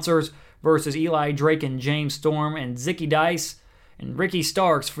 Bouncers versus Eli Drake and James Storm, and Zicky Dice and Ricky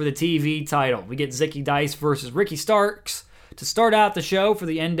Starks for the TV title. We get Zicky Dice versus Ricky Starks to start out the show for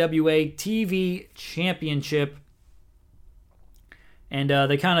the NWA TV Championship. And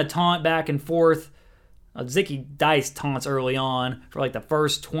they kind of taunt back and forth. Zicky Dice taunts early on for like the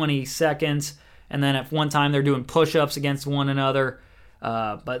first 20 seconds. And then at one time they're doing push-ups against one another.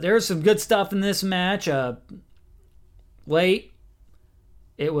 But there's some good stuff in this match. Late,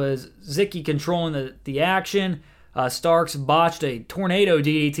 it was Zicky controlling the action. Starks botched a tornado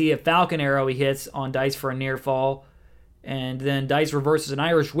DDT, a Falcon Arrow he hits on Dice for a near fall. And then Dice reverses an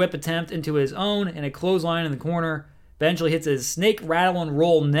Irish whip attempt into his own and a clothesline in the corner. Eventually hits his snake rattle and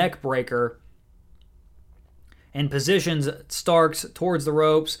roll neck breaker and positions Starks towards the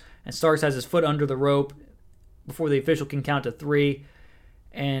ropes. And Starks has his foot under the rope before the official can count to 3.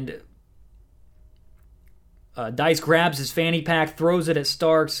 And Dice grabs his fanny pack, throws it at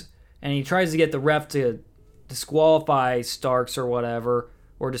Starks, and he tries to get the ref to disqualify Starks or whatever,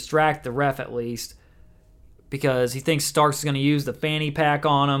 or distract the ref at least, because he thinks Starks is going to use the fanny pack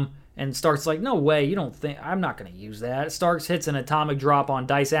on him. And Starks like, no way, you don't think, I'm not going to use that. Starks hits an atomic drop on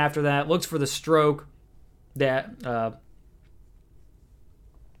Dice after that, looks for the stroke that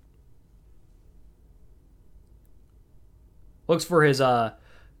looks for his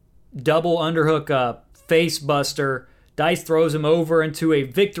double underhook face buster. Dice throws him over into a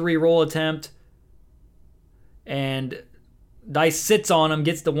victory roll attempt, and Dice sits on him,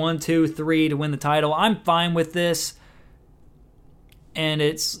 gets the 1, 2, 3 to win the title. I'm fine with this. And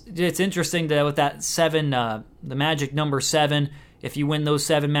it's interesting that with that 7, the magic number 7, if you win those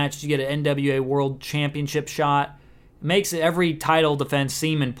 7 matches, you get an NWA World Championship shot. makes every title defense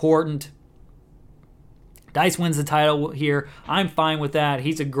seem important. Dice wins the title here. I'm fine with that.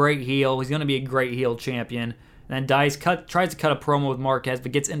 He's a great heel. He's going to be a great heel champion. And then Dice tries to cut a promo with Marquez,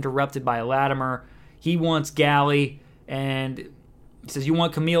 but gets interrupted by Latimer. He wants Galley, and he says, you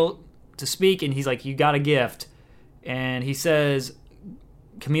want Camille to speak? And he's like, you got a gift. And he says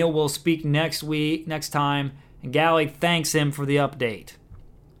Camille will speak next time, and Galley thanks him for the update.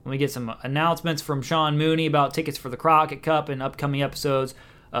 We get some announcements from Sean Mooney about tickets for the Crockett Cup and upcoming episodes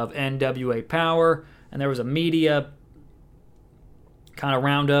of NWA Power. And there was a media kind of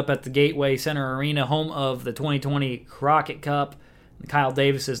roundup at the Gateway Center Arena, home of the 2020 Crockett Cup. And Kyle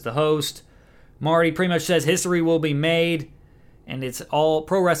Davis is the host. Marty pretty much says history will be made, and it's all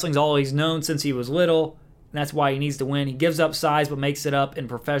pro wrestling's all he's known since he was little. And that's why he needs to win. He gives up size but makes it up in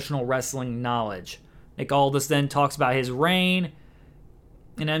professional wrestling knowledge. Nick Aldis then talks about his reign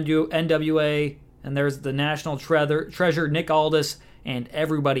in NWA, and there's the national treasure, Nick Aldis, and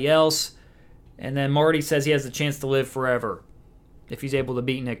everybody else. And then Marty says he has the chance to live forever if he's able to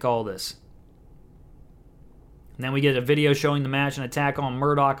beat Nick Aldis. And then we get a video showing the match and attack on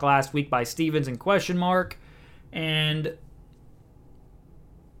Murdoch last week by Stevens and question mark. And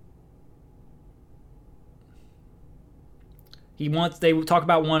they talk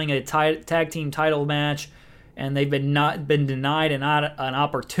about wanting a tag team title match, and they've been denied an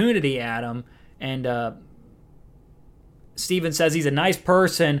opportunity at him. And Steven says he's a nice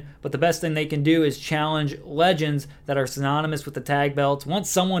person, but the best thing they can do is challenge legends that are synonymous with the tag belts. Want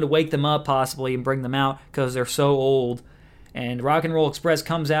someone to wake them up possibly and bring them out because they're so old. And Rock and Roll Express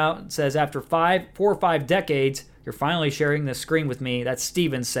comes out and says, after 4 or 5 decades, you're finally sharing the screen with me. That's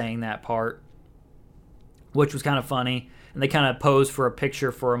Steven saying that part, which was kind of funny. And they kind of pose for a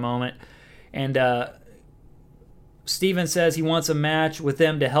picture for a moment. And Steven says he wants a match with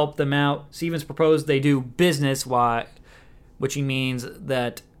them to help them out. Stevens proposed they do business, which he means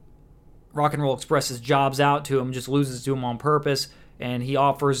that Rock and Roll Express's jobs out to him, just loses to him on purpose. And he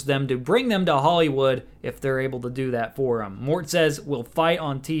offers them to bring them to Hollywood if they're able to do that for him. Mort says, we'll fight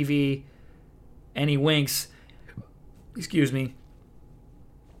on TV. And he winks,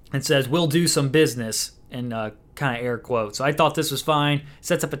 and says, we'll do some business, in kind of air quotes. So I thought this was fine.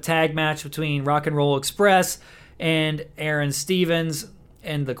 Sets up a tag match between Rock and Roll Express and Aaron Stevens,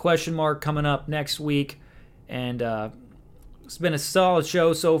 and the question mark coming up next week. And it's been a solid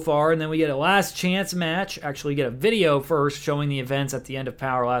show so far. And then we get a last chance match. Actually, we get a video first showing the events at the end of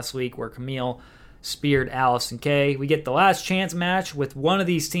Power last week where Camille speared Allison Kay. We get the last chance match with one of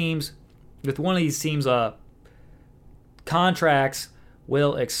these teams. Contracts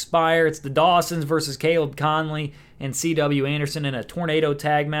will expire. It's the Dawsons versus Caleb Conley and C.W. Anderson in a tornado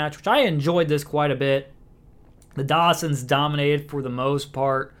tag match, which I enjoyed this quite a bit. The Dawsons dominated for the most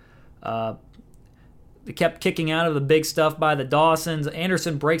part. They kept kicking out of the big stuff by the Dawsons.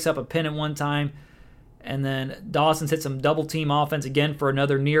 Anderson breaks up a pin at one time, and then Dawsons hits some double team offense again for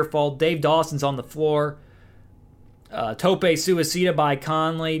another near fall. Dave Dawson's on the floor. Tope Suicida by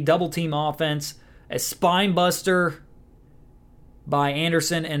Conley, double team offense, a spine buster by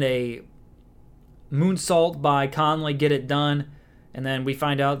Anderson, and a moonsault by Conley get it done. And then we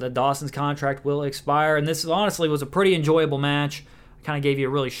find out that Dawson's contract will expire. And this honestly was a pretty enjoyable match. I kind of gave you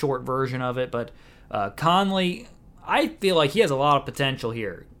a really short version of it, but Conley, I feel like he has a lot of potential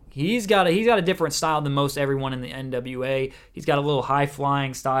here. He's got a different style than most everyone in the NWA. He's got a little high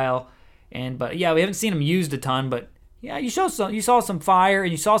flying style, but yeah, we haven't seen him used a ton. But yeah, you saw some fire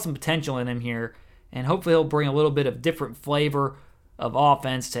and you saw some potential in him here, and hopefully he'll bring a little bit of different flavor of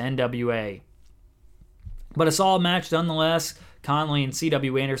offense to NWA. But a solid match nonetheless. Conley and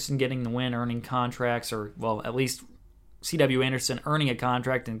C.W. Anderson getting the win, earning contracts, or well, at least C.W. Anderson earning a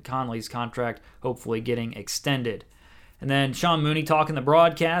contract and Conley's contract hopefully getting extended. And then Sean Mooney talking the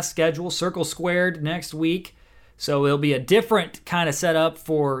broadcast schedule, Circle Squared next week. So it'll be a different kind of setup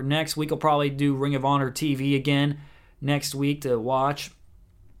for next week. I'll probably do Ring of Honor TV again next week to watch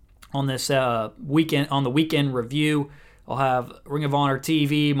on this weekend, on the weekend review. I'll have Ring of Honor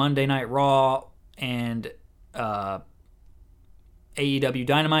TV, Monday Night Raw, and AEW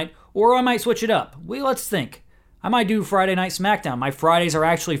Dynamite. Or I might switch it up. Let's think. I might do Friday Night SmackDown. My Fridays are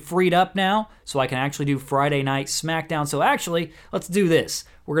actually freed up now, so I can actually do Friday Night SmackDown. So actually, let's do this.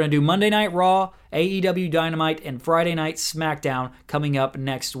 We're going to do Monday Night Raw, AEW Dynamite, and Friday Night SmackDown coming up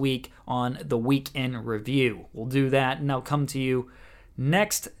next week on the Weekend Review. We'll do that, and I'll come to you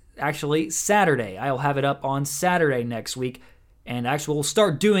Saturday. I'll have it up on Saturday next week, and actually we'll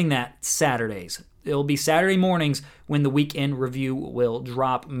start doing that Saturdays. It'll be Saturday mornings when the Weekend Review will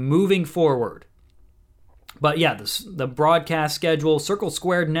drop moving forward. But yeah, the broadcast schedule, Circle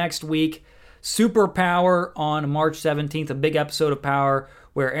Squared next week. Super Power on March 17th, a big episode of Power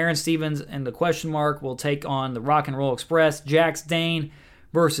where Aaron Stevens and the Question Mark will take on the Rock and Roll Express, Jax Dane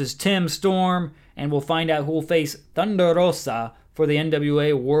versus Tim Storm, and we'll find out who will face Thunder Rosa for the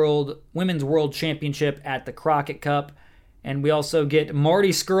NWA Women's World Championship at the Crockett Cup. And we also get Marty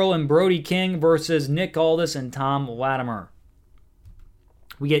Scurll and Brody King versus Nick Aldis and Tom Latimer.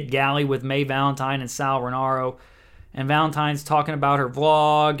 We get Galley with May Valentine and Sal Renaro. And Valentine's talking about her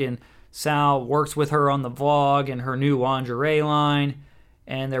vlog, and Sal works with her on the vlog and her new lingerie line.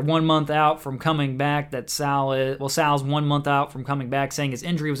 And they're 1 month out from coming back. Sal's 1 month out from coming back, saying his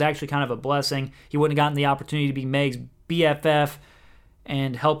injury was actually kind of a blessing. He wouldn't have gotten the opportunity to be Meg's BFF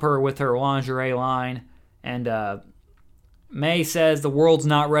and help her with her lingerie line. And May says the world's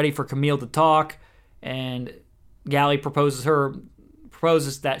not ready for Camille to talk, and Galley proposes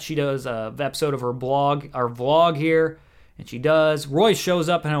that she does an episode of her vlog here, and she does. Royce shows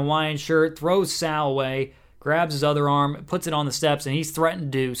up in a Hawaiian shirt, throws Sal away, grabs his other arm, puts it on the steps, and he's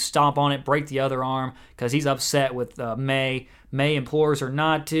threatened to stomp on it, break the other arm, because he's upset with May. May implores her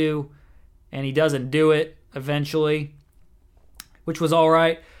not to, and he doesn't do it eventually, which was all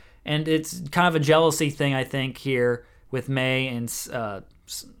right. And it's kind of a jealousy thing, I think, here with May and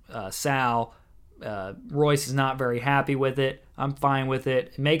Sal. Royce is not very happy with it. I'm fine with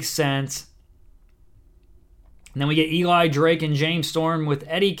it. It makes sense. And then we get Eli Drake and James Storm with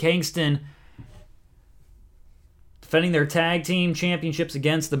Eddie Kingston defending their tag team championships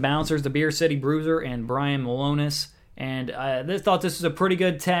against the Bouncers, the Beer City Bruiser, and Brian Malonis. And I thought this was a pretty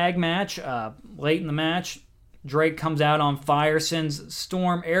good tag match. Late in the match, Drake comes out on fire, sends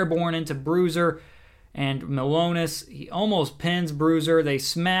Storm airborne into Bruiser, and Malonis, he almost pins Bruiser. They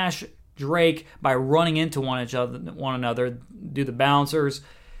smash Drake by running into one another, do the Bouncers.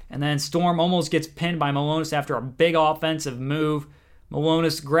 And then Storm almost gets pinned by Malonis after a big offensive move.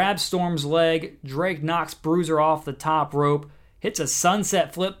 Malonis grabs Storm's leg. Drake knocks Bruiser off the top rope, hits a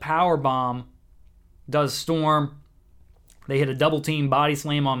sunset flip powerbomb, does Storm. They hit a double team body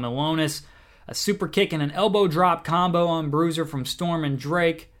slam on Malonis, a super kick and an elbow drop combo on Bruiser from Storm and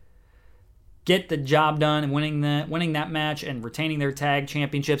Drake. Get the job done and winning that match and retaining their tag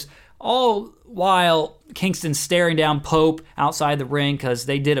championships, all while Kingston staring down Pope outside the ring because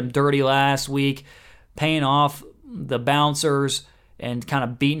they did him dirty last week, paying off the Bouncers and kind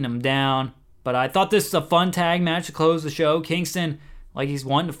of beating him down. But I thought this was a fun tag match to close the show. Kingston, like he's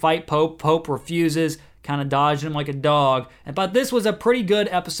wanting to fight Pope. Pope refuses, kind of dodging him like a dog. But this was a pretty good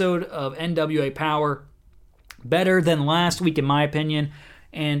episode of NWA Power. Better than last week, in my opinion.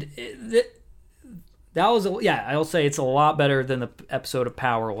 And I'll say it's a lot better than the episode of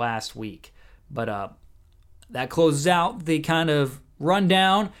Power last week. But that closes out the kind of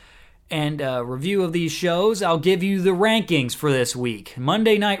rundown and review of these shows. I'll give you the rankings for this week.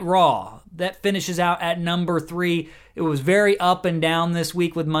 Monday Night Raw, that finishes out at number 3. It was very up and down this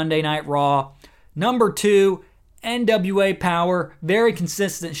week with Monday Night Raw. Number 2, NWA Power, very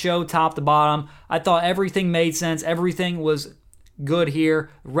consistent show top to bottom. I thought everything made sense. Everything was good here.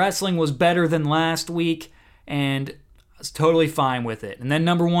 Wrestling was better than last week, and I was totally fine with it. And then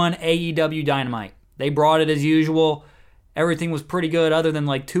number 1, AEW Dynamite. They brought it as usual. Everything was pretty good other than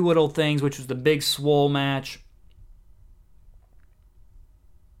like 2 little things, which was the big swole match.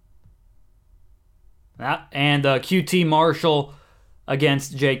 And the QT Marshall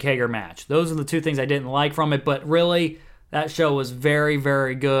against Jake Hager match. Those are the 2 things I didn't like from it, but really, that show was very,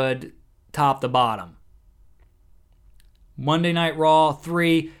 very good top to bottom. Monday Night Raw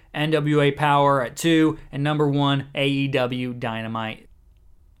 3, NWA Power at 2, and number 1, AEW Dynamite.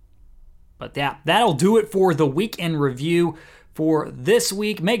 But that'll do it for the weekend review for this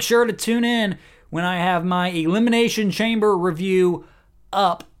week. Make sure to tune in when I have my Elimination Chamber review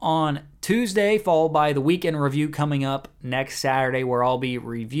up on Tuesday, followed by the weekend review coming up next Saturday, where I'll be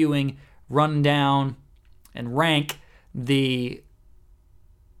reviewing, run down, and rank the...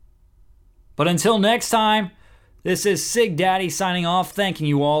 But until next time, this is Sig Daddy signing off, thanking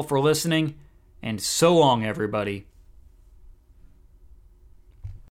you all for listening, and so long, everybody.